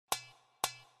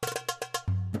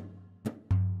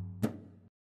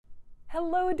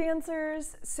Hello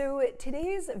dancers! So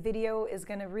today's video is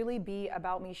going to really be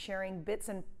about me sharing bits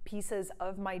and pieces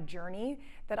of my journey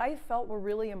that I felt were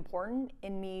really important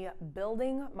in me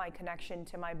building my connection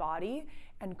to my body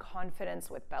and confidence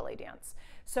with belly dance.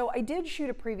 So I did shoot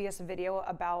a previous video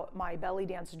about my belly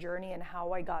dance journey and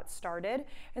how I got started.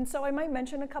 And so I might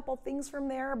mention a couple things from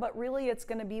there, but really it's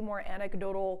going to be more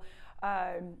anecdotal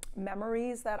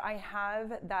memories that I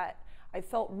have that I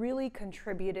felt really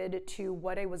contributed to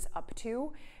what I was up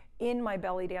to in my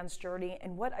belly dance journey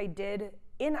and what I did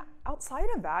outside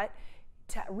of that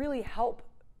to really help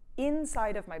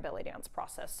inside of my belly dance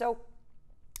process. So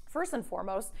first and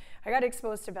foremost, I got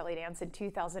exposed to belly dance in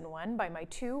 2001 by my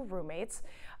two roommates,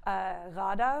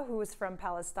 Ghada, who is from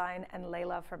Palestine, and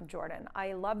Layla from Jordan.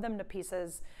 I love them to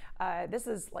pieces. This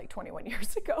is like 21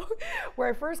 years ago where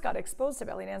I first got exposed to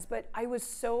belly dance, but I was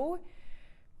so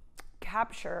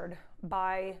captured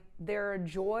by their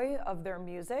joy of their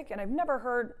music. And I've never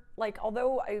heard,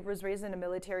 although I was raised in a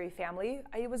military family,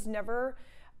 I was never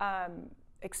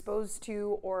exposed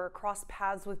to or crossed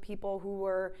paths with people who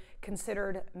were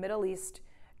considered Middle East,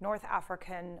 North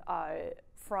African,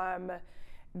 from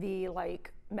the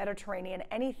Mediterranean,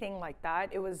 anything like that.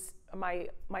 It was my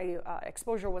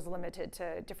exposure was limited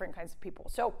to different kinds of people.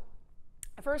 So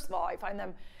first of all, I find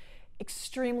them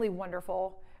extremely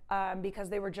wonderful. Because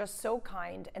they were just so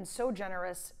kind and so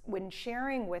generous when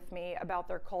sharing with me about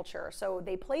their culture. So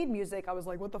they played music. I was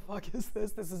like, what the fuck is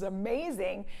this? This is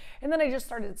amazing. And then I just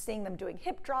started seeing them doing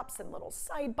hip drops and little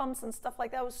side bumps and stuff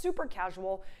like that. It was super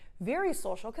casual, very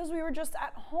social, because we were just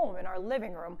at home in our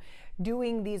living room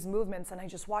doing these movements, and I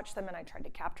just watched them and I tried to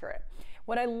capture it.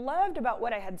 What I loved about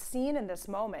what I had seen in this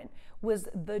moment was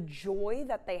the joy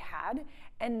that they had,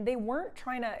 and they weren't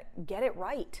trying to get it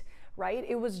right?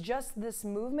 It was just this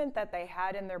movement that they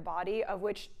had in their body, of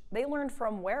which they learned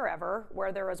from wherever,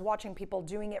 where they was watching people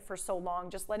doing it for so long,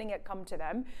 just letting it come to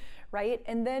them, right?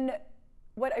 And then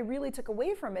what I really took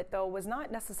away from it, though, was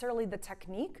not necessarily the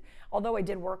technique, although I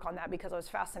did work on that because I was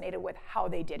fascinated with how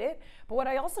they did it. But what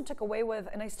I also took away with,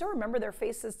 and I still remember their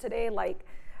faces today, like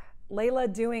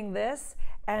Layla doing this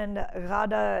and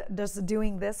Ghada just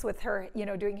doing this with her,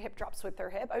 doing hip drops with her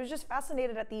hip. I was just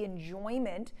fascinated at the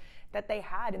enjoyment that they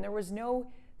had, and there was no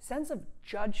sense of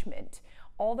judgment.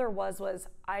 All there was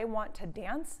I want to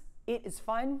dance. It is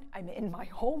fun. I'm in my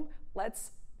home.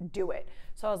 Let's do it.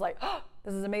 So I was like, oh,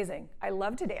 this is amazing. I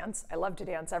love to dance. I love to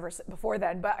dance ever before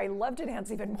then, but I love to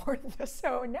dance even more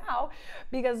so now,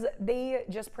 because they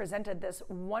just presented this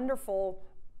wonderful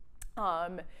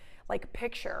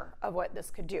picture of what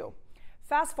this could do.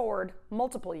 Fast forward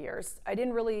multiple years, I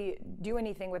didn't really do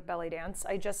anything with belly dance.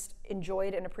 I just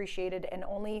enjoyed and appreciated and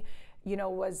only,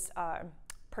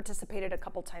 participated a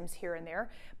couple times here and there.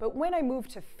 But when I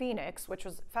moved to Phoenix, which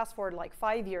was fast forward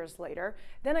 5 years later,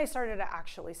 then I started to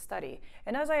actually study.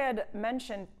 And as I had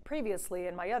mentioned previously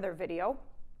in my other video,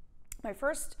 my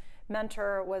first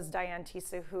mentor was Diane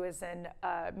Tisa, who is in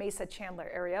Mesa Chandler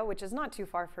area, which is not too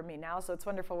far from me now, so it's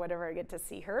wonderful whenever I get to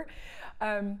see her.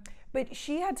 But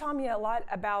she had taught me a lot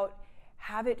about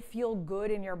have it feel good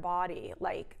in your body,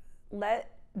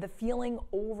 let the feeling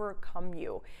overcome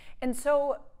you. And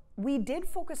so we did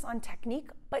focus on technique,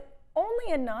 but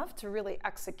only enough to really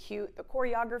execute the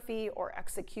choreography or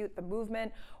execute the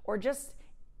movement, or just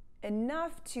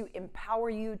enough to empower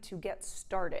you to get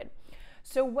started.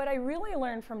 So what I really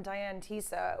learned from Diane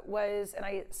Tisa was, and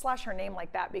I slash her name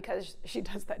like that because she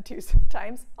does that too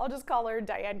sometimes. I'll just call her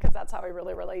Diane because that's how I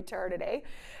really relate to her today.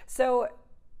 So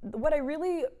what I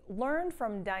really learned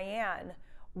from Diane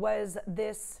was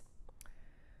this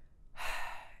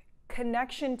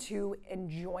connection to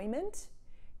enjoyment,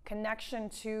 connection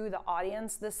to the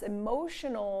audience, this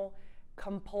emotional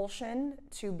compulsion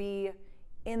to be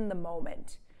in the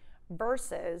moment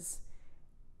versus,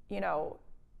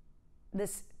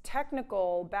 this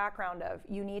technical background of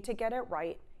you need to get it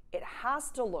right. It has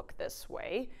to look this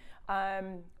way.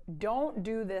 Don't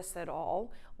do this at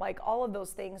all. All of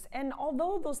those things. And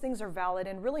although those things are valid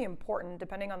and really important,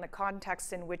 depending on the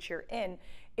context in which you're in,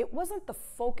 it wasn't the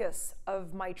focus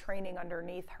of my training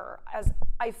underneath her, as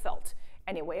I felt.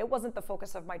 Anyway, it wasn't the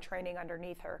focus of my training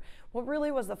underneath her. What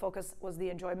really was the focus was the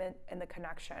enjoyment and the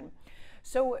connection.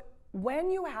 So when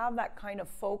you have that kind of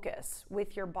focus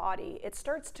with your body, it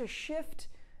starts to shift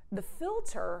the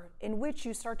filter in which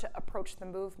you start to approach the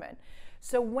movement.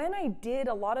 So when I did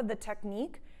a lot of the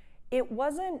technique, it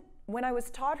wasn't, when I was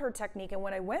taught her technique and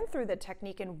when I went through the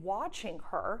technique and watching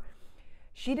her,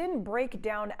 she didn't break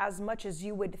down as much as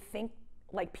you would think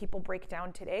people break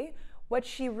down today. What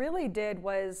she really did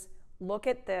was look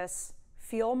at this,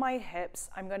 feel my hips,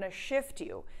 I'm gonna shift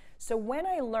you. So when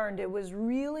I learned, it was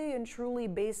really and truly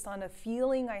based on a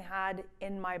feeling I had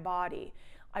in my body.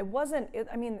 I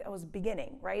mean, it was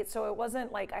beginning, right? So it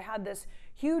wasn't like I had this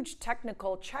huge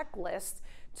technical checklist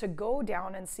to go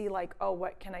down and see like, oh,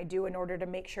 what can I do in order to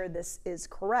make sure this is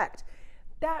correct?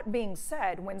 That being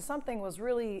said, when something was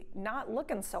really not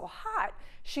looking so hot,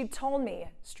 she told me,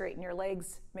 straighten your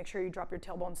legs, make sure you drop your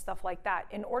tailbone, stuff like that,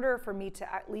 in order for me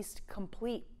to at least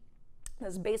complete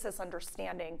this basis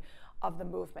understanding of the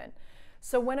movement.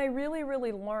 So when I really,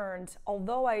 really learned,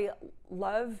 although I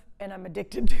love and I'm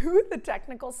addicted to the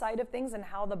technical side of things and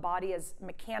how the body is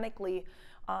mechanically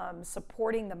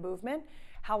supporting the movement,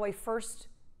 how I first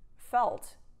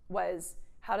felt was,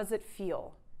 how does it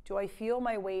feel? Do I feel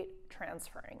my weight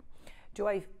transferring? Do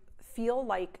I feel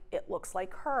like it looks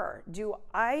like her?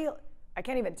 I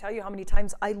can't even tell you how many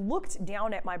times I looked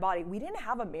down at my body. We didn't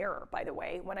have a mirror, by the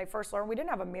way. When I first learned, we didn't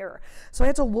have a mirror. So I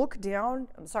had to look down.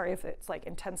 I'm sorry if it's like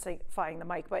intensifying the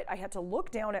mic, but I had to look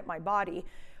down at my body.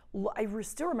 I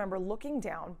still remember looking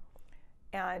down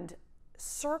and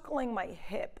circling my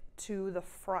hip to the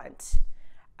front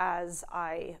as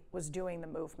I was doing the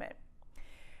movement.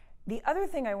 The other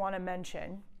thing I want to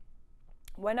mention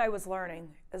when I was learning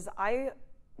is I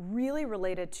really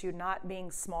related to not being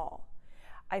small.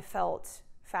 I felt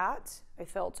fat, I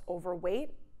felt overweight.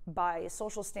 By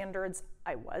social standards,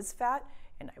 I was fat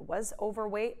and I was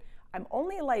overweight. I'm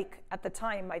only like, at the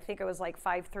time, I think I was like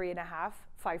 5'3" and a half,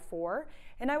 5'4",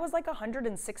 and I was like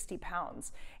 160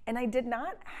 pounds. And I did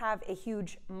not have a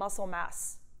huge muscle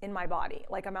mass in my body,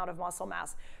 like amount of muscle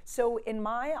mass. So in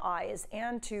my eyes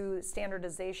and to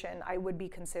standardization, I would be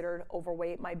considered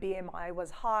overweight. My BMI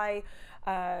was high,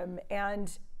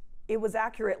 and it was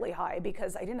accurately high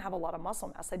because I didn't have a lot of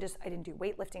muscle mass. I didn't do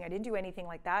weightlifting. I didn't do anything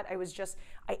like that.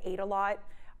 I ate a lot.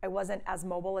 I wasn't as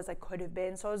mobile as I could have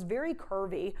been. So I was very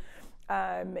curvy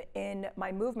in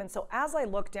my movement. So as I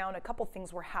looked down, a couple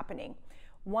things were happening.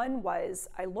 One was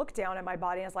I looked down at my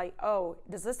body and I was like, oh,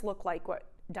 does this look like what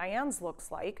Diane's looks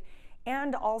like?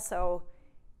 And also,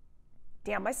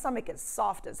 damn, my stomach is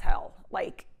soft as hell.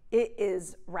 Like, it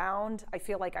is round. I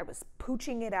feel like I was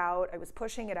pooching it out. I was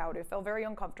pushing it out. It felt very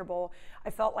uncomfortable. I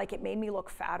felt like it made me look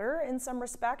fatter in some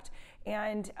respect.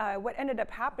 And what ended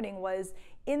up happening was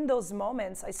in those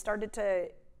moments, I started to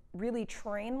really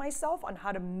train myself on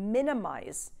how to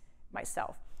minimize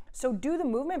myself. So do the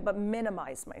movement, but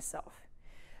minimize myself.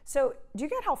 So do you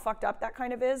get how fucked up that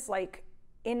kind of is? Like,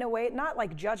 in a way, not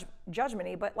like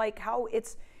judgment-y, but like how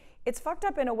it's fucked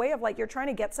up in a way of like you're trying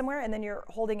to get somewhere and then you're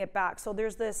holding it back. So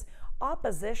there's this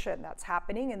opposition that's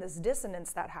happening and this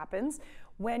dissonance that happens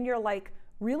when you're like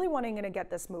really wanting to get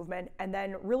this movement and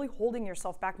then really holding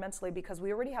yourself back mentally because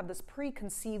we already have this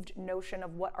preconceived notion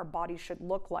of what our body should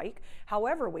look like.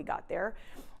 However we got there,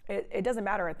 it doesn't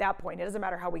matter at that point. It doesn't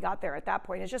matter how we got there at that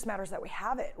point. It just matters that we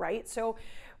have it, right? So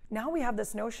now we have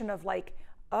this notion of like,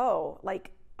 oh,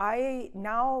 like I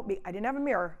didn't have a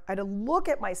mirror. I had to look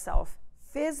at myself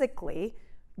physically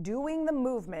doing the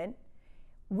movement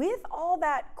with all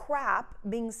that crap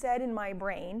being said in my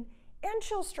brain, and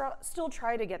she'll still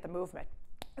try to get the movement.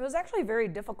 It was actually very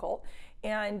difficult,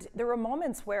 and there were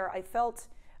moments where I felt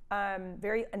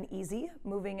very uneasy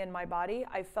moving in my body.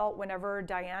 I felt whenever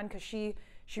Diane, because she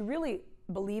really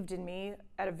believed in me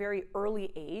at a very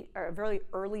early age, or a very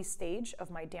early stage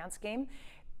of my dance game,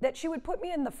 that she would put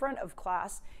me in the front of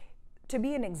class to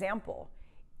be an example.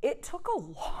 It took a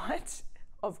lot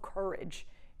of courage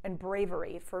and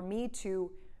bravery for me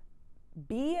to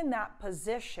be in that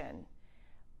position,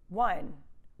 one,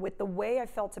 with the way I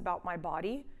felt about my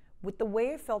body, with the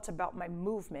way I felt about my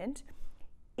movement.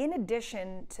 In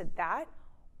addition to that,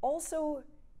 also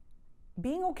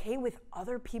being okay with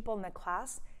other people in the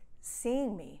class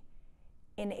seeing me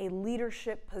in a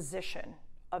leadership position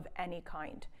of any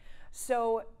kind.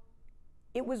 So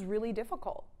it was really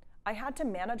difficult. I had to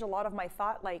manage a lot of my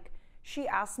thought, like, she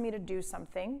asked me to do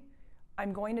something,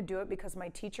 I'm going to do it because my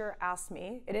teacher asked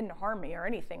me. It didn't harm me or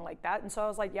anything like that. And so I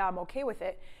was like, yeah, I'm okay with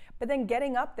it. But then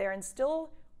getting up there and still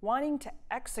wanting to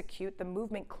execute the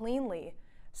movement cleanly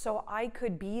so I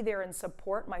could be there and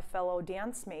support my fellow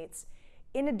dance mates.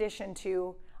 In addition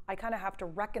to, I kind of have to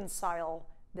reconcile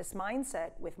this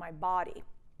mindset with my body.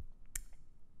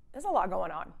 There's a lot going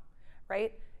on,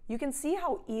 right? You can see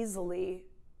how easily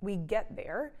we get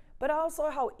there, but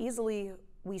also how easily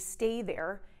we stay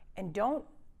there and don't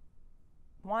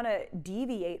want to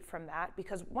deviate from that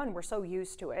because, one, we're so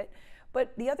used to it.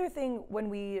 But the other thing, when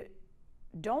we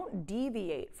don't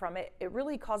deviate from it, it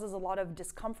really causes a lot of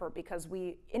discomfort because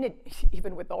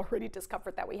even with the already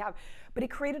discomfort that we have, but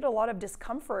it created a lot of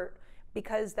discomfort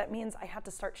because that means I had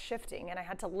to start shifting and I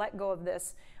had to let go of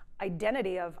this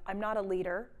identity of I'm not a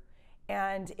leader.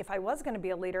 And if I was going to be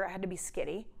a leader, I had to be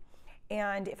skinny.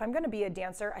 And if I'm going to be a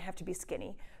dancer, I have to be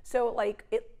skinny. So like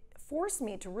it forced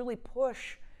me to really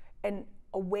push and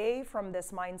away from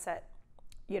this mindset,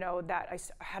 you know, that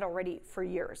I had already for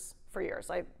years.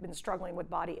 I've been struggling with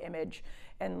body image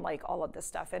and like all of this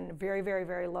stuff, and very, very,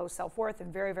 very low self-worth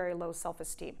and very, very low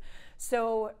self-esteem.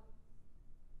 So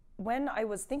when I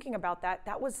was thinking about that,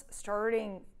 that was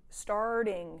starting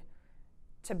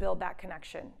to build that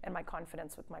connection and my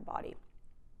confidence with my body.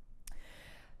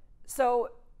 So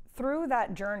through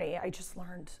that journey, I just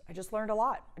learned a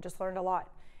lot.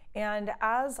 And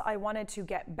as I wanted to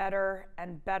get better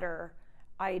and better,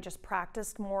 I just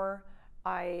practiced more.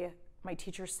 My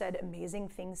teacher said amazing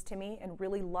things to me and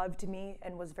really loved me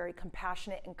and was very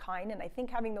compassionate and kind. And I think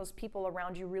having those people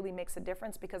around you really makes a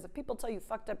difference, because if people tell you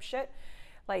fucked up shit,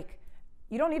 like,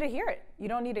 you don't need to hear it. You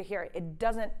don't need to hear it. It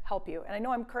doesn't help you. And I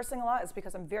know I'm cursing a lot. It's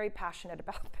because I'm very passionate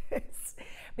about this.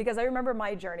 Because I remember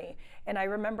my journey, and I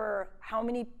remember how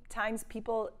many times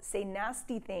people say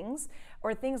nasty things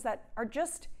or things that are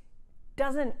just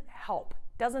doesn't help,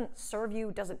 doesn't serve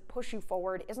you, doesn't push you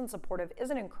forward, isn't supportive,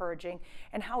 isn't encouraging,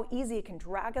 and how easy it can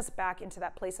drag us back into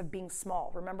that place of being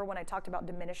small. Remember when I talked about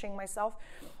diminishing myself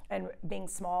and being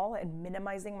small and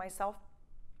minimizing myself?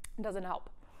 It doesn't help.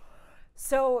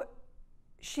 So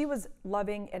she was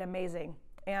loving and amazing.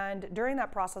 And during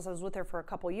that process, I was with her for a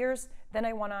couple years. Then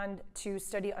I went on to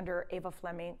study under Ava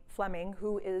Fleming,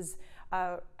 who is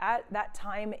at that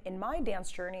time in my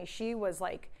dance journey, she was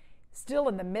like still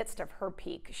in the midst of her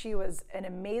peak. She was an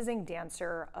amazing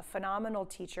dancer, a phenomenal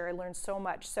teacher. I learned so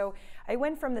much. So I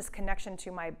went from this connection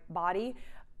to my body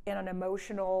in an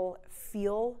emotional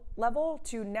feel level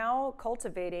to now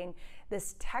cultivating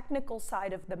this technical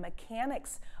side of the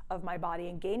mechanics of my body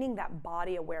and gaining that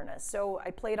body awareness. So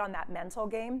I played on that mental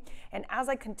game. And as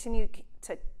I continued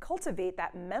to cultivate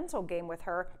that mental game with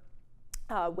her,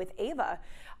 with Ava,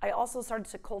 I also started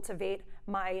to cultivate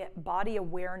my body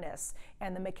awareness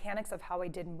and the mechanics of how I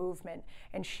did movement.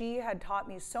 And she had taught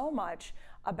me so much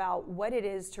about what it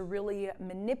is to really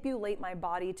manipulate my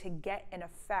body to get an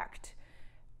effect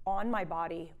on my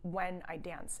body when I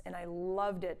dance. And I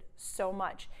loved it so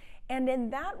much. And in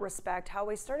that respect, how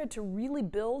I started to really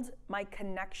build my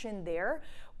connection there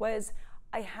was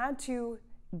I had to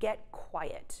get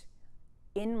quiet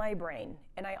in my brain.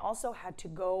 And I also had to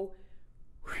go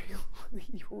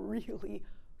really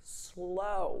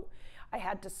slow. I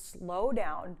had to slow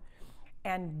down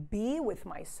and be with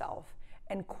myself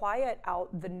and quiet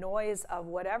out the noise of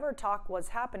whatever talk was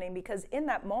happening, because in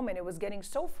that moment it was getting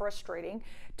so frustrating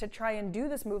to try and do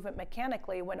this movement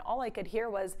mechanically when all I could hear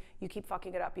was, you keep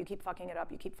fucking it up, you keep fucking it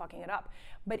up, you keep fucking it up.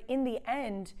 But in the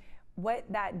end, what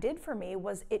that did for me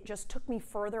was it just took me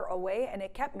further away, and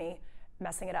it kept me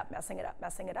messing it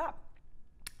up.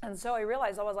 And so I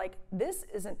realized, I was like, this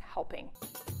isn't helping.